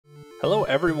Hello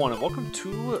everyone and welcome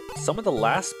to some of the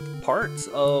last parts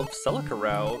of Celica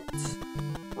Route.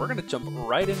 We're going to jump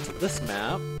right into this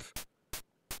map,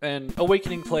 and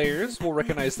Awakening players will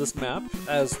recognize this map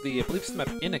as I believe it's the map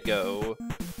Inigo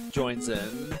joins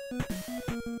in.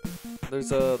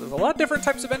 There's a lot of different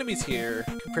types of enemies here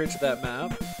compared to that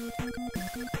map.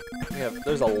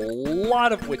 There's a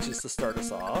lot of witches to start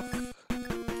us off,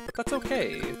 but that's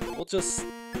okay. We'll just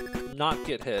not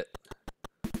get hit.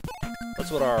 That's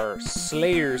what our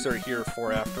slayers are here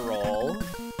for, after all.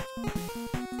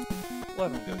 We'll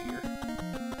have them go here.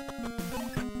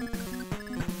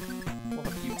 We'll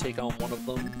have you take on one of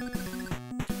them.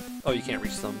 Oh, you can't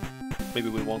reach them. Maybe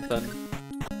we won't then.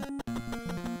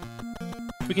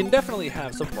 We can definitely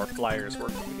have some of our flyers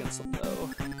working against them,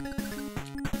 though.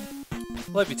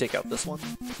 We'll have you take out this one.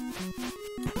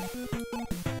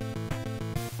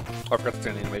 Oh, I forgot to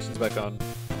turn the animations back on.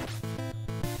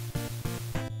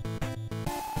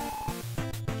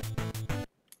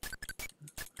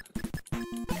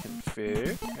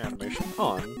 Animation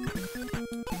on.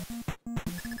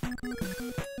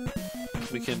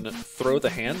 We can throw the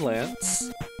hand lance.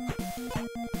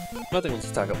 Nothing will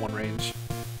just attack at one range.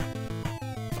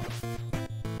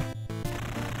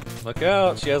 Look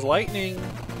out, she has lightning.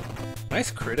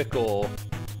 Nice critical.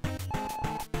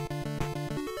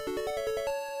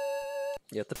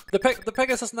 Yeah, the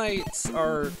Pegasus Knights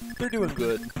they're doing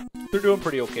good. They're doing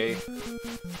pretty okay.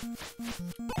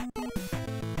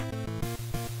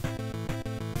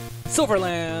 Silver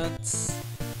Lance!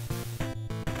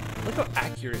 Look how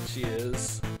accurate she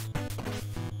is.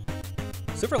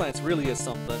 Silver Lance really is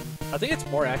something. I think it's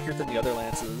more accurate than the other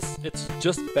lances. It's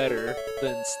just better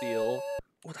than Steel.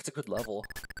 Oh, that's a good level.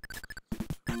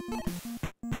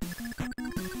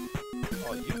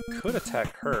 Oh, you could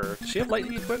attack her. Does she have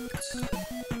lightning equipped?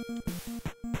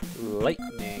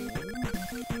 Lightning.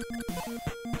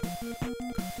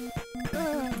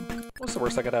 What's the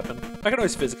worst that could happen? I can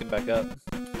always physic him back up.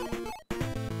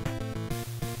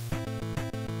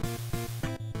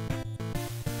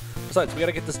 Besides, we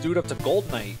gotta get this dude up to Gold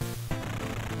Knight.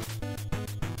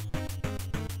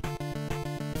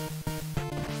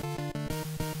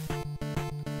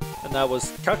 And that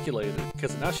was calculated,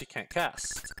 because now she can't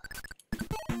cast.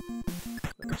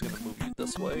 I'm just gonna move you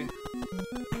this way.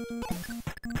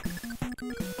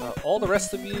 All the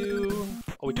rest of you...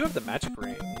 Oh, we do have the magic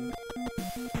ring.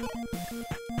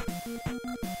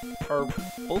 Are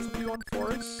both of you on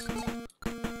forest?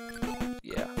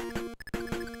 Yeah.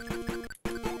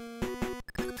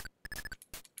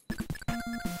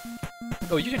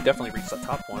 Oh, you can definitely reach that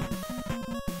top one.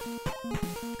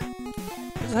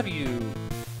 Let's have you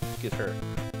get her.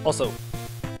 Also,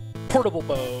 portable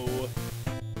bow.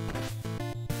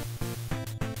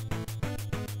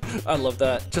 I love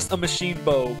that. Just a machine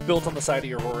bow built on the side of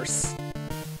your horse.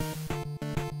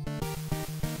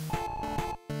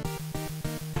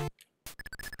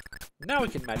 Now we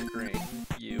can magic ring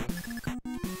you.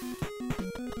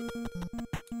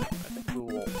 I think we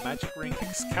will magic ring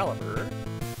Excalibur.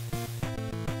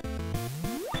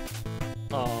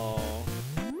 Oh.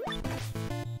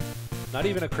 Not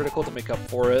even a critical to make up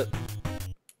for it.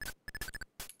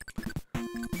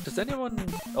 Does anyone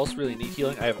else really need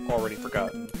healing? I have already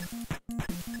forgotten.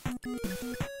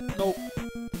 Nope.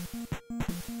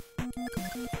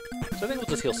 So I think we'll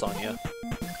just heal Sonya.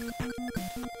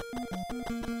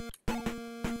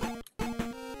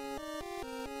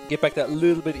 Get back that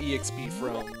little bit of EXP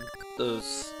from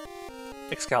those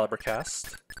Excalibur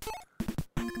cast.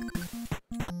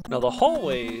 Now the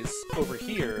hallways over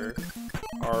here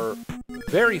are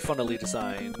very funnily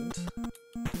designed.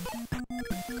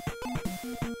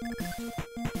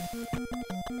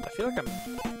 I feel like I'm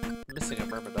missing a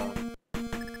Myrmidon.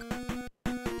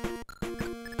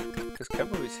 Because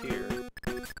Kemui's here.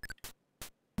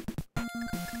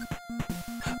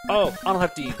 Oh, I don't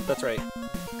have D, that's right.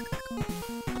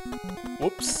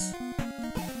 Whoops.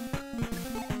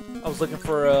 I was looking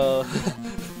for a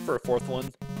for a fourth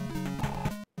one.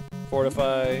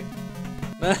 Fortify.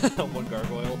 One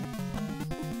gargoyle.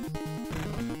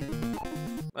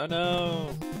 Oh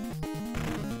no.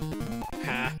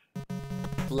 Ha.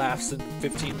 Laughs in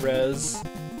 15 res.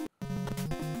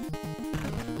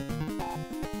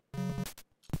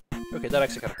 Okay, that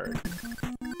actually kind of hurt.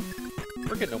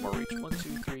 We're getting no more reach. 1, 2,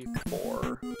 3,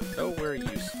 4. Nowhere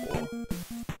useful.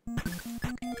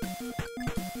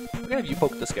 We're gonna have you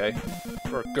poke this guy.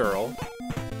 Or girl.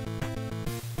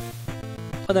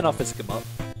 And then I'll physic him up.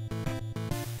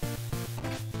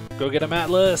 Go get him,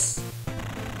 Atlas!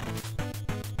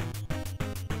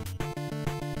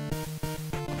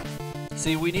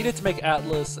 See, we needed to make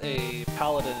Atlas a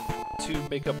paladin to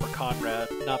make up for Conrad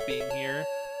not being here.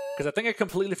 Because I think I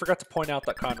completely forgot to point out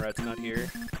that Conrad's not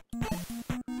here.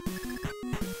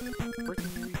 Where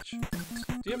can you reach?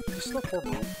 Do you still have 4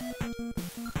 move?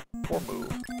 4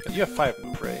 move. You have 5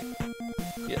 move, right?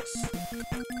 Yes.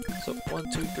 So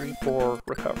 1, 2, 3, 4,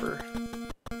 recover.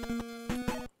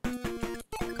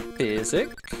 Physic.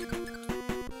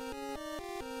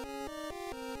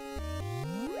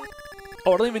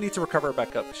 Oh, I don't even need to recover her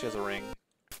back up. She has a ring.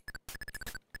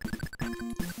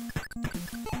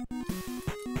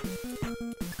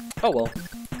 Oh well.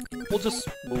 We'll just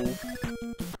move.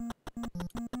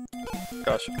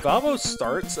 Gosh, Vavo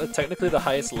starts at technically the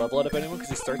highest level out of anyone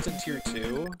because he starts in tier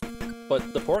 2.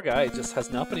 But the poor guy just has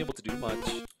not been able to do much.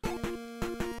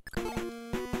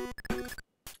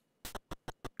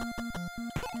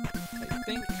 I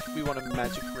think we want to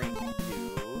magic ring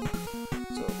you.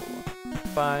 So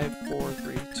 5, 4,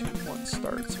 3, 2, 1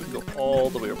 start. So we can go all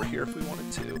the way over here if we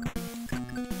wanted to.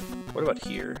 What about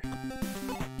here?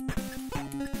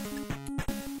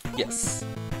 Yes.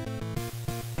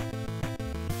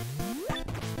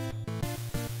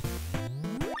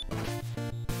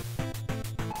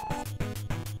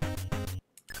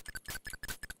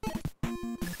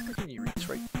 Where can you reach?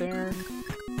 Right there.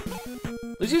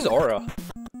 Let's use Aura.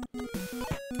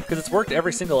 Because it's worked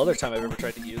every single other time I've ever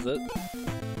tried to use it.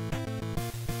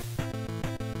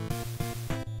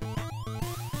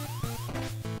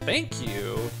 Thank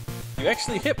you! You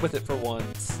actually hit with it for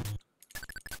once.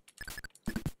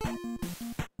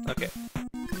 Okay.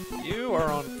 You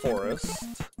are on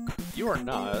Forest. You are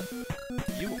not.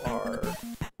 You are...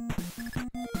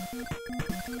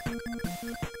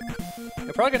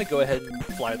 I'm probably gonna go ahead and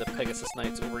fly the Pegasus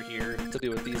Knights over here to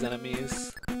deal with these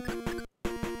enemies.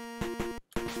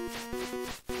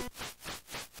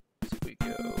 So we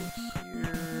go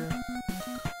here.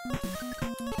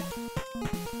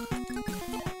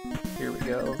 Here we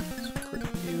go. So put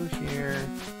you here.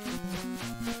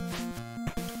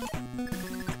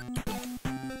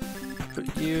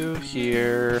 Put you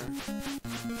here.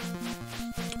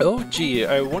 Oh gee,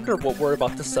 I wonder what we're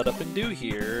about to set up and do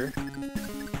here.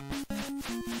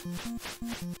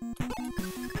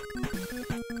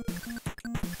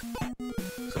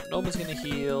 So Noma's gonna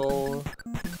heal.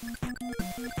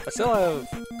 I still have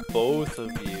both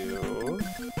of you.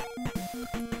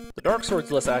 The Dark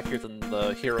Sword's less accurate than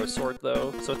the Hero Sword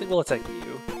though, so I think we'll attack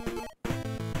you.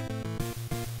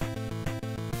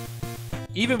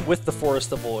 Even with the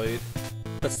Forest Avoid,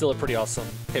 that's still a pretty awesome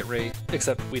hit rate,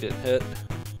 except we didn't hit.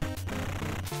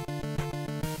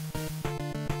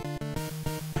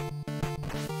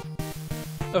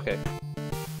 Okay.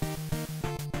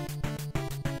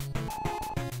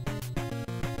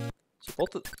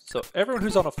 So everyone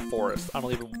who's on a forest, I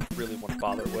don't even really want to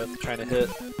bother with trying to hit.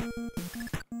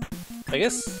 I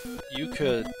guess you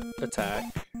could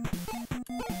attack.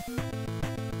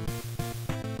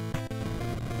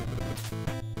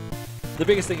 The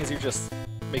biggest thing is you're just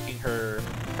making her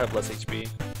have less HP.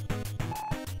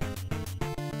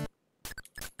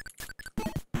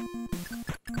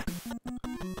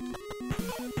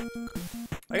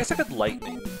 I guess I could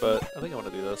lightning, but I think I want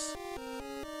to do this.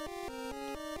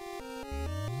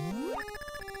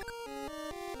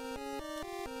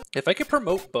 If I could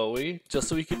promote Bowie, just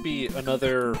so he could be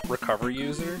another recover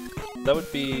user, that would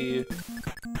be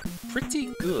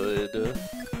pretty good.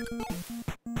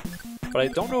 But I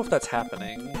don't know if that's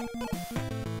happening.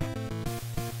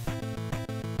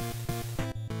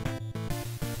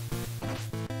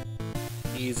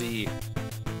 Easy.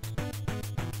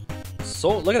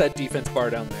 So, look at that defense bar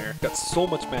down there. Got so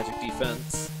much magic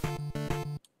defense.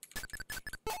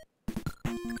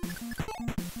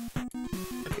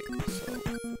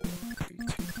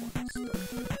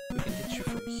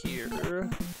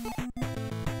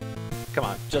 Come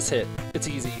on, just hit. It's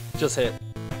easy. Just hit.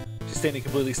 She's standing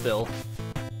completely still.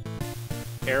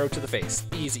 Arrow to the face.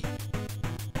 Easy.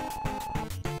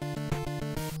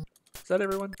 Is that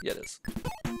everyone? Yeah, it is.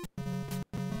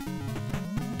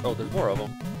 Oh, there's more of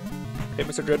them. Okay,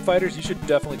 Mr. Dreadfighters, you should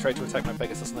definitely try to attack my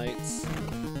Pegasus Knights.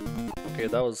 Okay,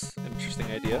 that was an interesting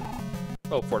idea.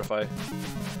 Oh, Fortify.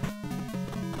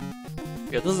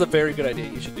 Yeah, this is a very good idea.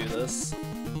 You should do this.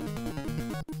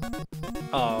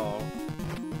 Oh.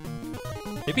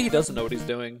 Maybe he doesn't know what he's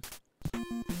doing.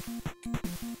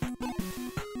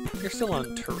 You're still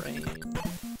on terrain.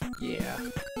 Yeah.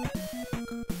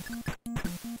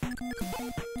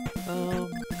 So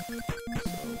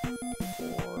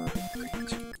 4, 3,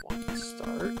 2, 1,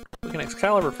 start. We can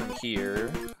Excalibur from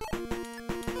here.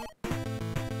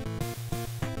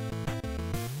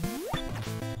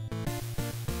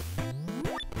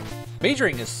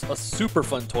 Majoring is a super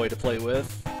fun toy to play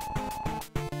with.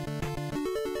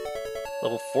 Level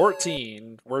Level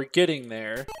 14. We're getting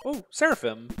there. Oh,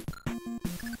 Seraphim.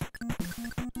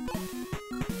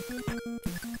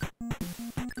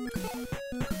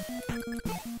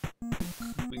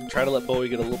 We can try to let Bowie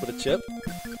get a little bit of chip.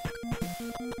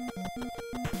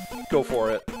 Go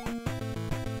for it.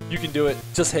 You can do it.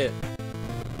 Just hit.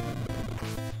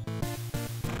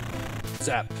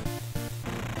 Zap.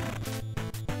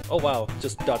 Oh wow,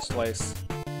 just dodged twice.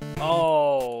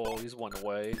 Oh, he's one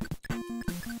away.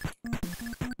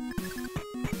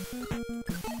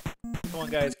 Come on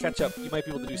guys, catch up. You might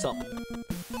be able to do something.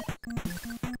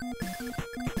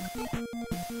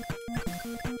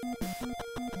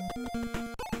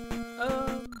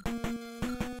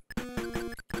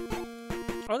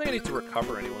 I don't think I need to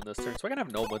recover anyone this turn, so I can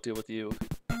have Noma deal with you.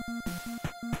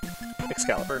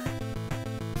 Excalibur.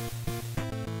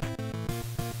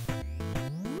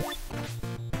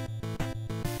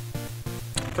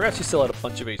 Forgot she still had a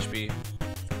bunch of HP.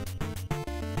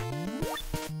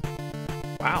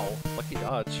 Wow, lucky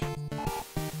dodge.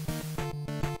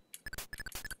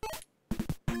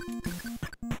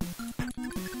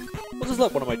 We'll just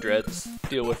let one of my dreads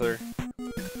deal with her.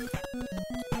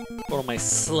 One of my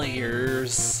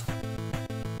slayers.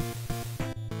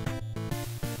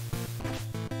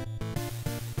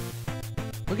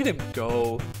 Look at him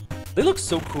go. They look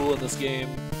so cool in this game.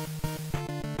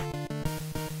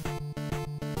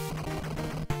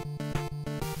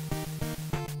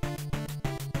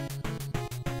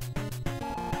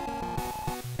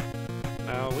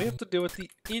 Now we have to deal with the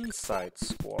inside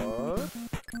squad.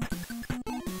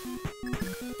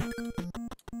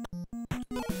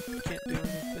 Can't do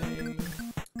anything.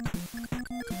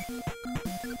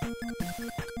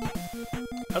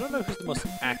 I don't know who's the most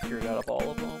accurate out of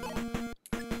all of them.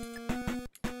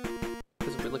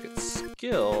 Because if we look at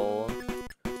skill,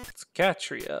 it's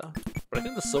Gatria. But I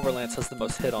think the Silver Lance has the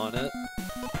most hit on it.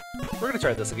 We're gonna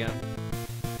try this again.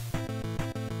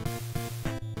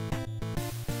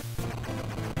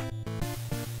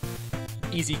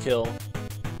 Easy kill.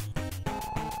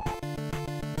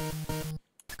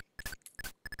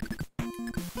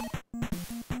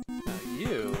 Now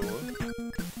you...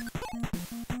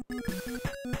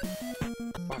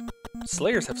 Wow.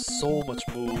 Slayers have so much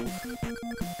move.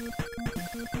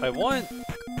 I want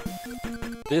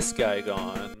this guy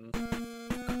gone.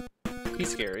 He's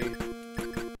scary.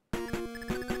 So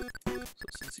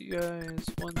since you guys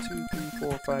 1, 2, 3,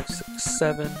 4, 5, 6,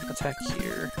 7 attack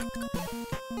here.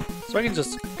 So I can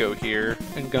just go here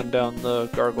and gun down the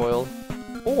gargoyle.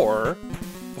 Or,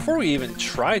 before we even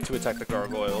try to attack the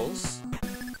gargoyles...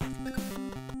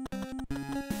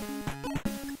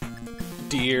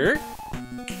 Deer.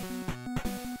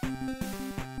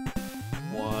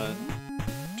 1,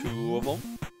 2 of them.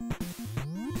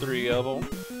 3 of them.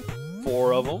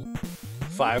 4 of them.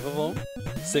 5 of them.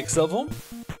 6 of them.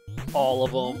 All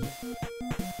of them.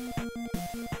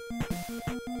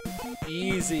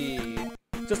 Easy.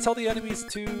 Just tell the enemies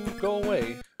to go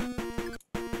away.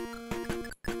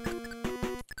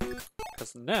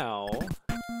 Because now,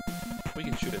 we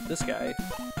can shoot at this guy.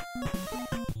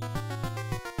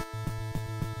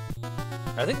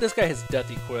 I think this guy has Death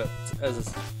equipped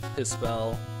as his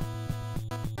spell.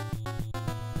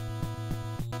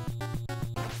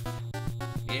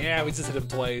 Yeah, we just hit him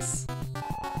twice.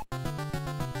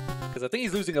 Because I think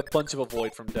he's losing a bunch of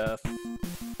Avoid from Death.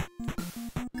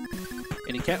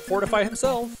 And he can't fortify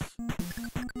himself.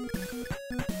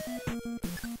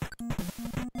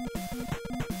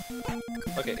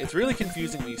 Okay, it's really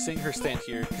confusing me seeing her stand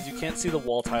here because you can't see the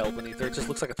wall tile beneath her. It just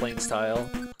looks like a plains tile.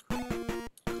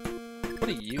 What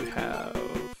do you have?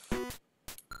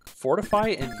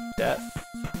 Fortify and Death.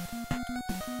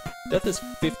 Death is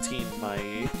 15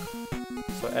 might.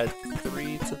 So add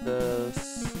 3 to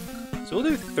this. So we'll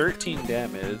do 13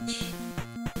 damage.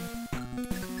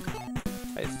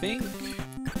 I think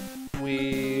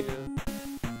I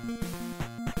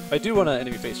do want an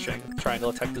enemy face triangle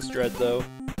attack this dread though.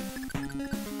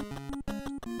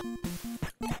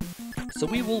 So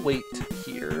we will wait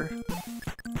here.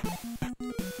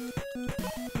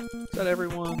 Is that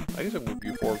everyone? I guess I'll move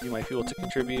you forward. You might be able to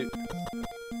contribute.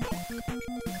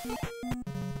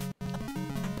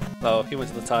 Oh, he went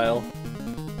to the tile.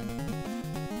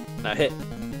 Now hit.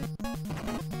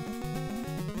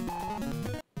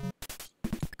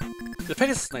 The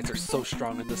Pegasus Knights are so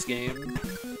strong in this game.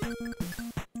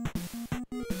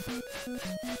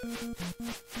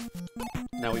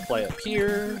 Now we fly up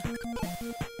here.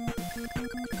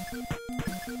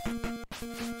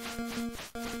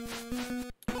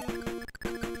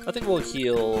 I think we'll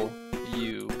heal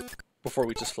you before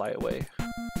we just fly away.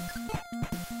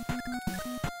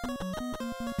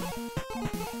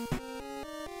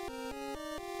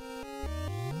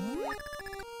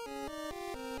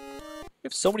 We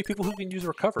have so many people who can use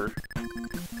recover.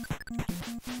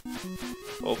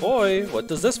 Oh boy, what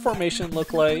does this formation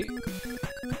look like?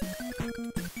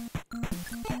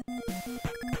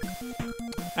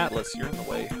 Atlas, you're in the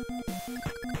way.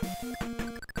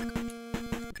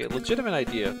 Okay, legitimate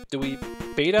idea. Do we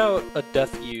bait out a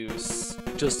death use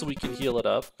just so we can heal it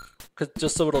up?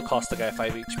 Just so it'll cost the guy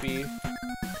 5 HP.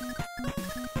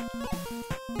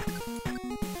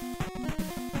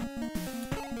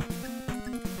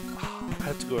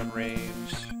 I have to go in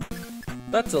range.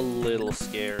 That's a little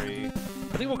scary.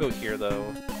 I think we'll go here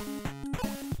though.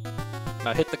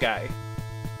 Now hit the guy.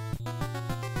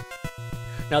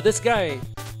 Now this guy,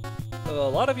 a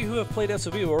lot of you who have played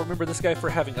SOV will remember this guy for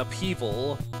having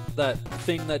Upheaval, that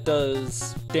thing that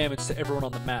does damage to everyone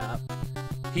on the map.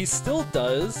 He still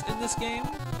does in this game,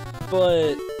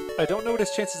 but I don't know what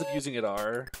his chances of using it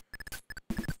are.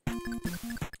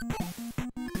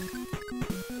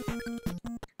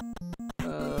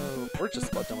 We're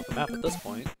just about done with the map at this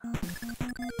point.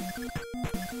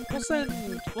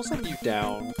 We'll send you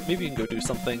down. Maybe you can go do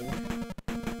something.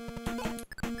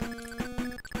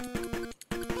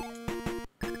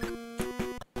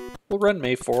 We'll run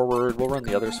May forward, we'll run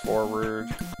the others forward.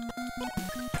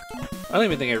 I don't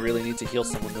even think I really need to heal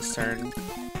someone this turn.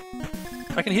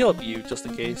 I can heal up you, just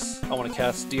in case. I want to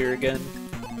cast Deer again.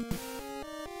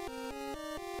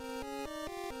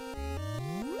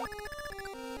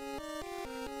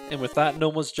 And with that,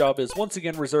 Noma's job is once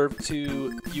again reserved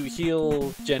to you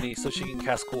heal Jenny so she can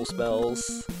cast cool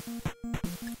spells.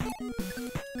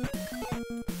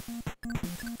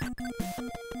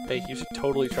 Hey, you should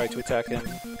totally try to attack him.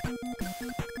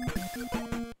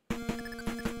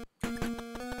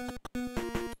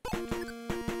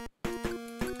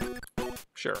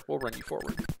 Sure, we'll run you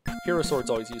forward. Hero Sword's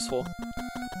always useful.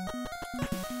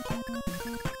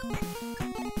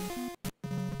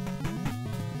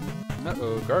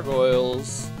 Uh-oh,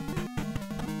 gargoyles.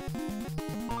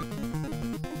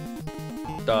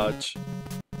 Dodge.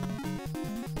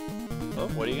 Oh,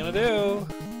 what are you gonna do?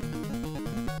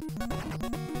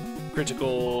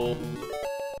 Critical.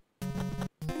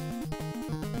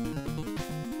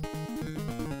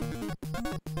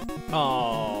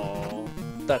 Oh,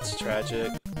 that's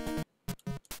tragic.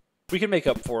 We can make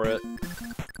up for it.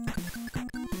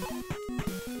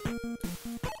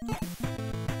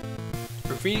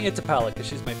 We're feeding it to Pallet because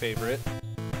she's my favorite.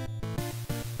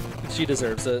 She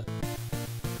deserves it.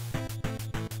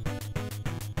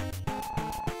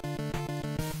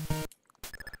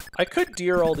 I could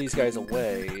deer all these guys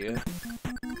away.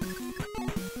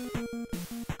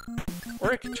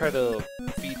 Or I could try to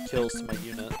feed kills to my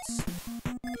units.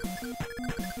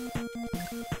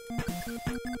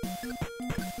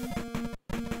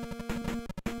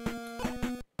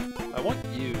 I want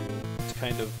you to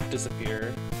kind of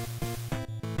disappear.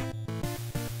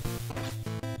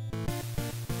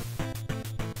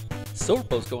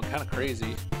 Silverbow's going kind of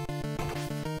crazy.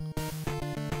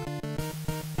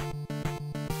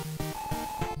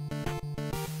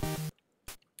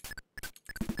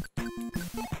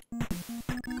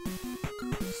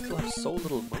 Still have so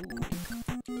little move.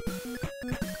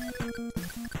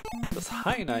 This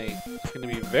High Knight is going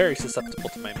to be very susceptible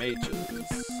to my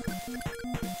mages.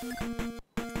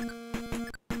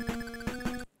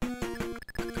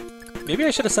 Maybe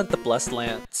I should have sent the Blessed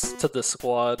Lance to this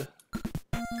squad.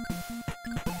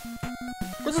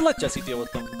 Or just let Jesse deal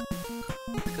with them.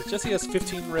 Because Jesse has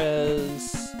 15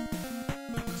 res.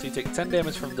 So you take 10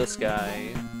 damage from this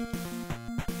guy.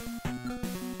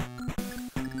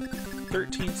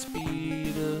 13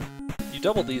 speed. You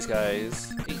double these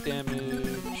guys. 8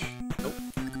 damage. Nope.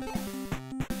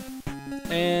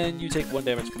 And you take 1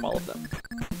 damage from all of them.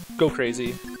 Go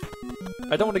crazy.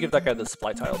 I don't want to give that guy the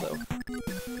supply tile though.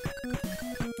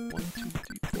 1, 2,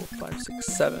 3, 4, 5, 6,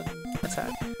 7.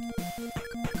 Attack.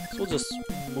 So we'll just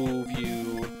move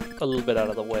you a little bit out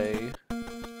of the way.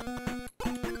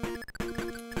 2,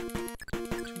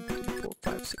 3, 4,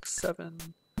 5, 6, 7.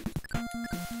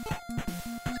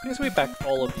 I guess we back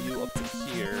all of you up to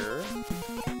here.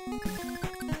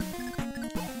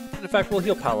 And in fact, we'll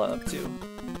heal Pala up too.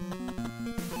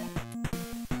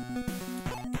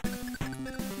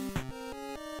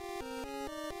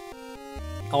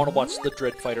 I want to watch the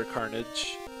Dread Fighter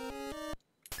Carnage.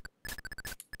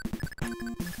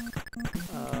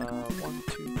 1,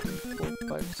 2, 3, 4,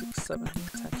 5, 6, 7.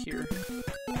 Attack here.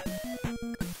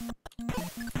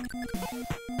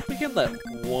 We can let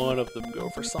one of them go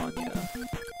for Sonya.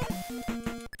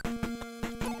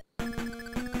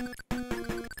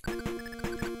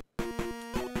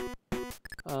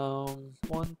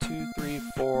 1, 2, 3,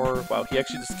 4. Wow, he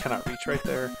actually just cannot reach right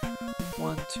there.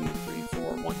 1, 2, 3,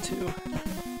 4, 1, 2.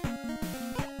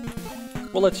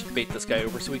 We'll let you bait this guy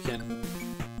over so we can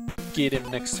get him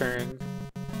next turn.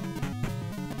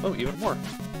 Oh, even more.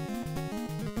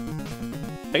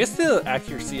 I guess the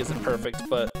accuracy isn't perfect,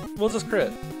 but we'll just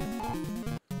crit.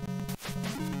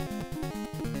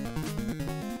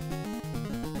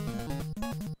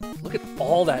 Look at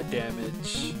all that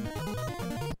damage.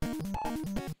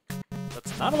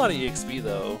 That's not a lot of EXP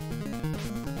though.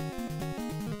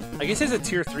 I guess he's a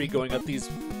tier 3 going up against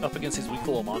these weak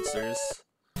little monsters.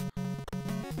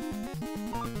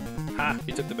 Ha!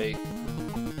 He took the bait.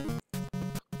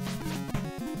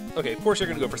 Okay, of course you're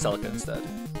gonna go for Celica instead.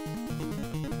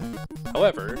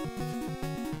 However,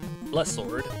 less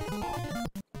sword.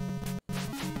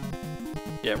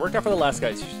 Yeah, it worked out for the last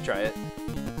guys, you should try it.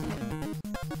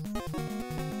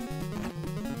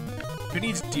 Who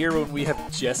needs deer when we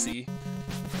have Jesse?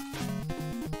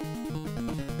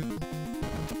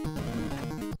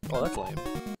 Oh, that's lame.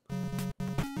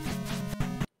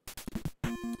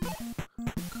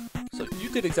 So you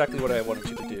did exactly what I wanted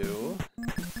you to do.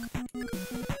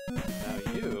 Now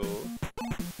you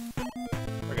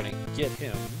are gonna get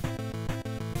him.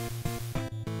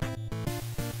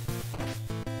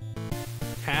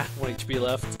 Ha! 1 HP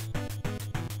left.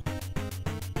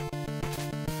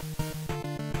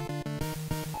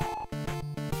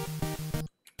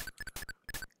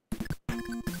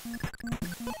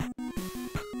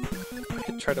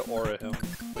 Try to aura him.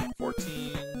 Like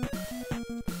 14.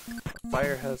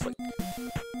 Fire has like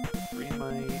 3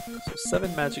 might. So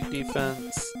 7 magic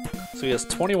defense. So he has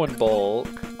 21 bulk.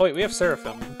 Oh wait, we have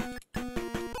Seraphim.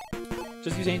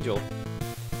 Just use Angel.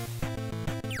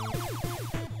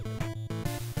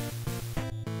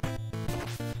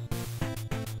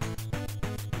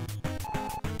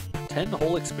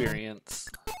 Whole experience.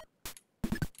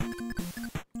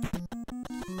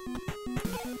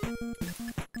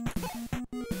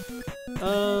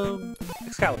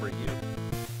 Excalibur you.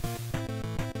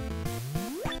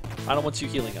 I don't want you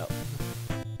healing up.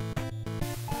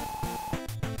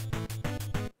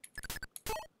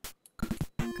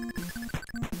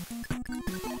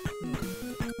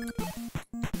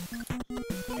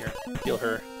 Here, heal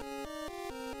her.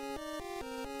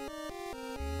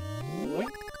 Wait.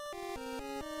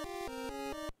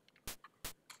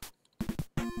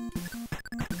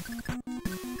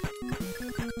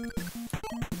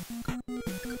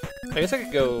 I guess I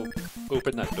could go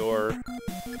open that door.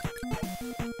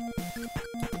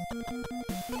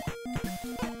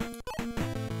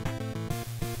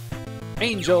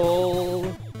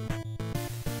 Angel!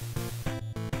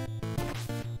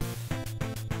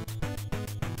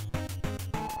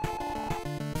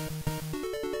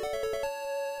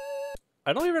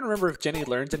 I don't even remember if Jenny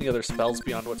learns any other spells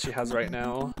beyond what she has right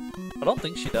now. I don't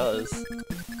think she does.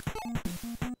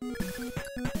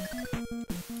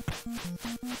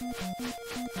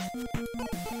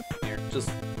 Here,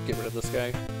 just get rid of this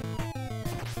guy.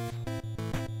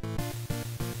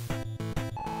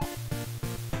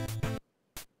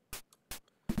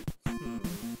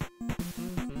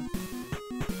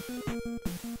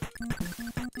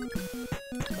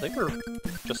 I think we're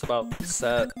just about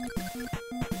set.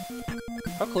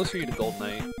 How close are you to Gold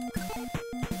Knight?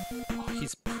 Oh,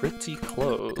 he's pretty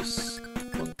close.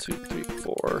 1, 2, 3,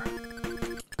 4.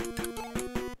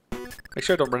 Make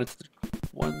sure I don't run into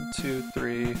 1, 2,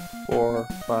 3, 4,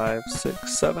 5,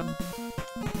 6, 7.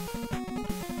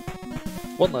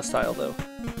 One less tile though.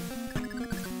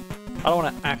 I don't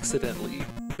want to accidentally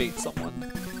bait someone.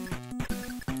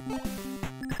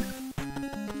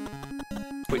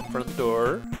 Wait in front of the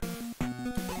door.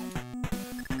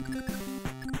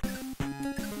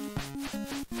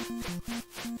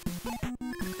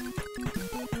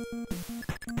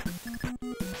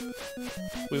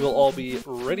 We will all be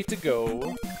ready to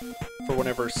go for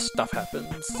whenever stuff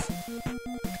happens.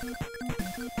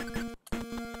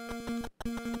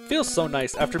 Feels so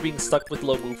nice after being stuck with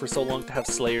low move for so long to have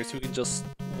Slayers who can just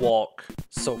walk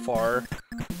so far.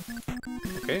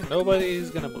 Okay,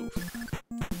 nobody's gonna move.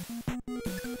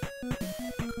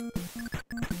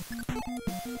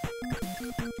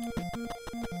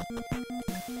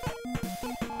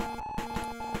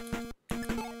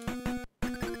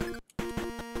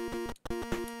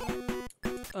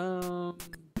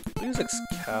 Use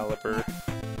Excalibur.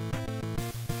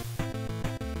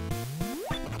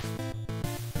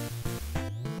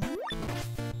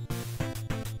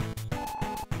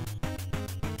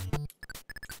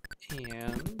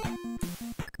 And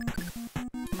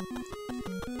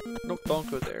nope, don't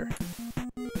go there.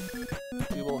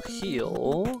 We will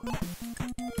heal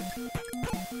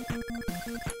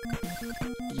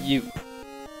you.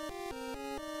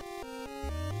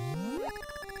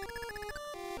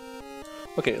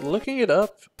 Okay, looking it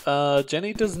up,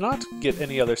 Jenny does not get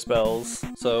any other spells,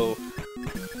 so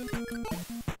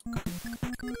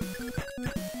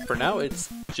for now it's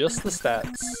just the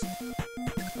stats.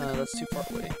 That's too far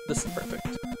away. This is perfect.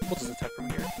 We'll just attack from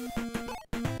here.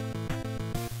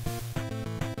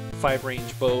 5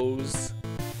 range bows.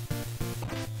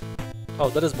 Oh,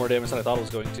 that is more damage than I thought it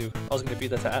was going to. I was going to beat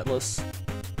that to Atlas.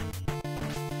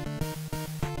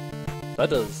 That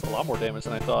does a lot more damage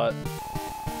than I thought.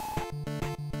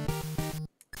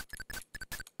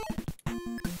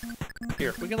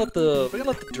 Here, we can let the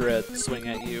Dread swing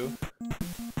at you.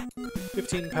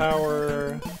 15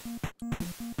 power.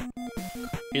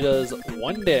 He does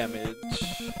 1 damage.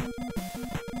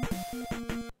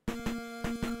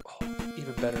 Oh,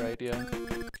 even better idea.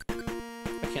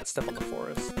 I can't step on the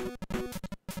forest.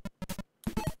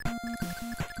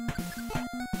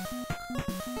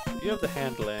 You have the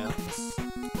hand lance.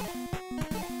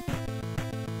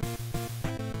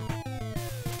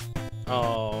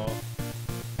 Oh.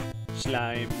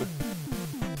 Slime.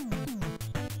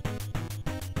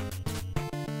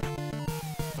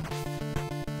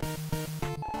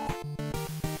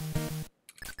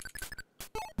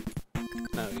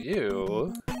 Now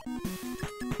you...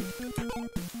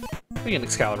 We can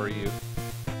Excalibur you.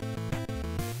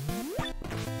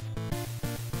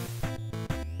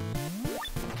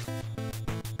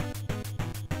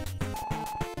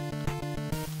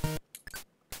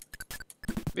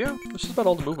 Yeah, that's just about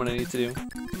all the movement I need to do.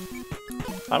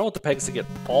 I don't want the pegs to get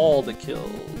all the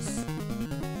kills.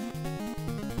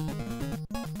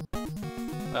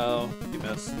 Oh, you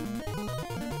missed.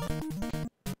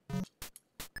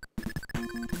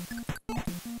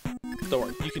 Don't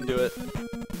worry, you can do it.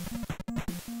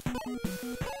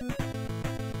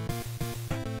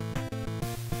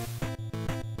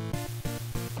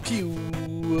 Pew!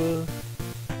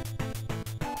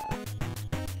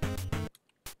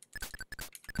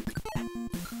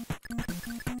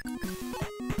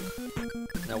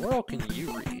 Now where all can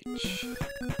you reach?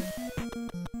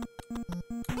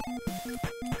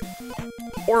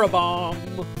 Aura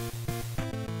Bomb!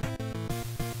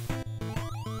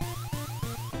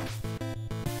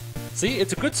 See,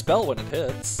 it's a good spell when it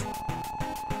hits.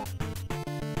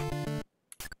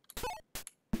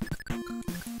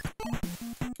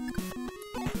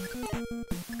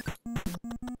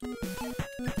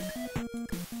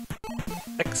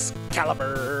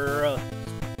 Excalibur!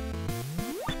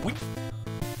 Whee!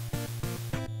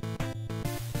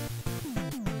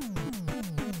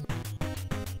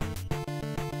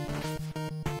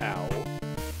 Ow.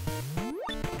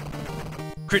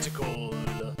 Critical!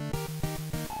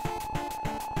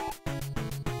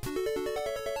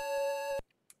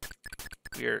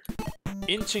 We're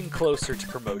inching closer to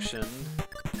promotion.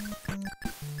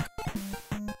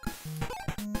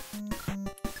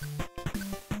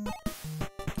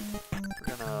 We're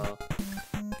gonna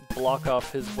block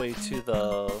off his way to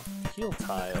the heal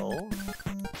tile.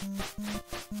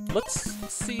 Let's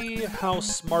see how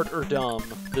smart or dumb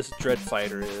this Dread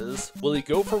Fighter is. Will he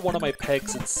go for one of my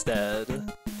pegs instead?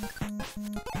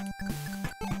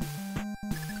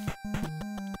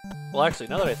 Well, actually,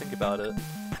 now that I think about it,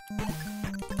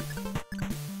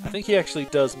 I think he actually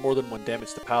does more than 1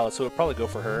 damage to Pallet, so he'll probably go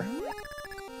for her.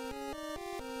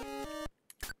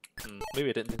 Maybe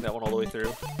I didn't think that one all the way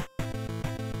through.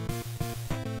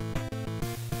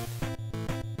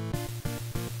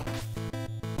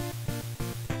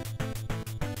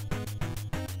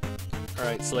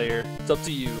 Alright, Slayer, it's up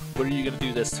to you. What are you gonna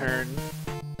do this turn?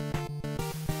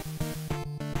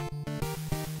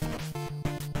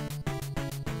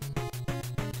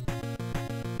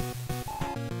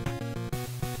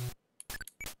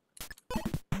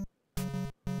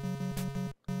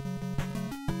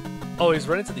 Oh, he's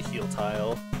running to the heal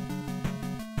tile.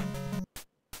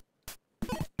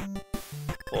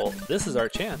 Well, this is our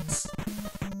chance.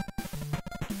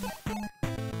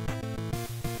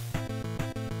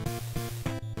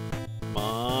 Come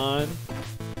on.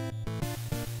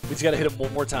 We just gotta hit him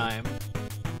one more time.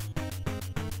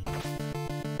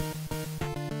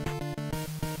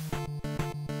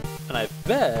 And I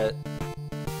bet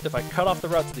if I cut off the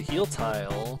route to the heal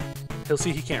tile, he'll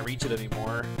see he can't reach it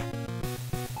anymore.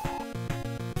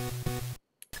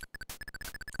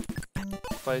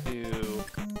 If I do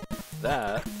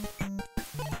that,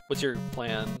 what's your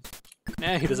plan?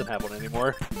 Nah, he doesn't have one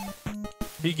anymore.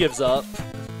 He gives up.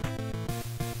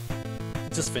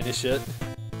 Just finish it.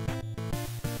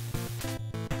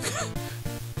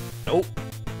 Nope.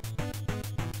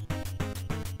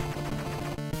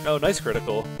 Oh, nice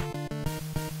critical.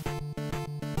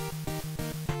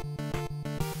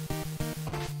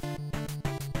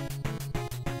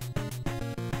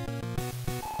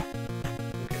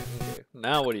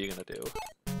 Now what are you gonna do?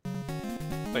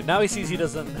 Wait, now he sees he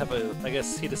doesn't have a... I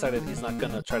guess he decided he's not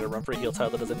gonna try to run for a heal tile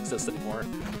that doesn't exist anymore.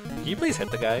 Can you please hit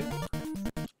the guy?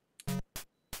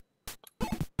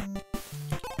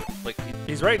 Like,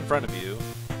 he's right in front of you.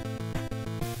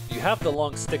 You have the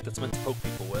long stick that's meant to poke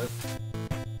people with.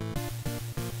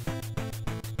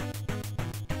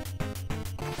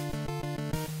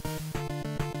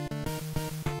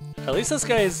 At least this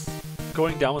guy's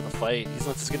going down with the fight. He's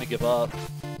not just gonna give up.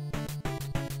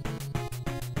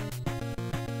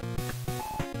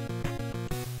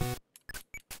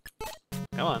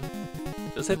 Come on.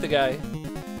 Just hit the guy.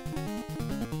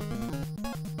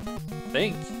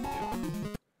 Thank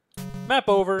you. Map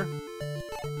over.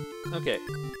 Okay.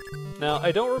 Now,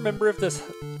 I don't remember if this...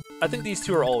 I think these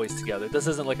two are always together. This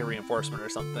isn't like a reinforcement or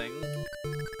something.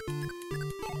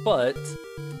 But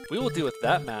we will deal with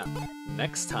that map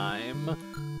next time.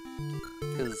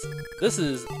 Because this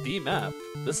is the map.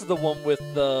 This is the one with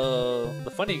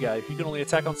the funny guy who can only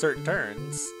attack on certain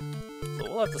turns. So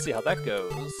we'll have to see how that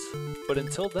goes. But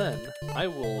until then, I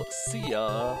will see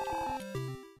ya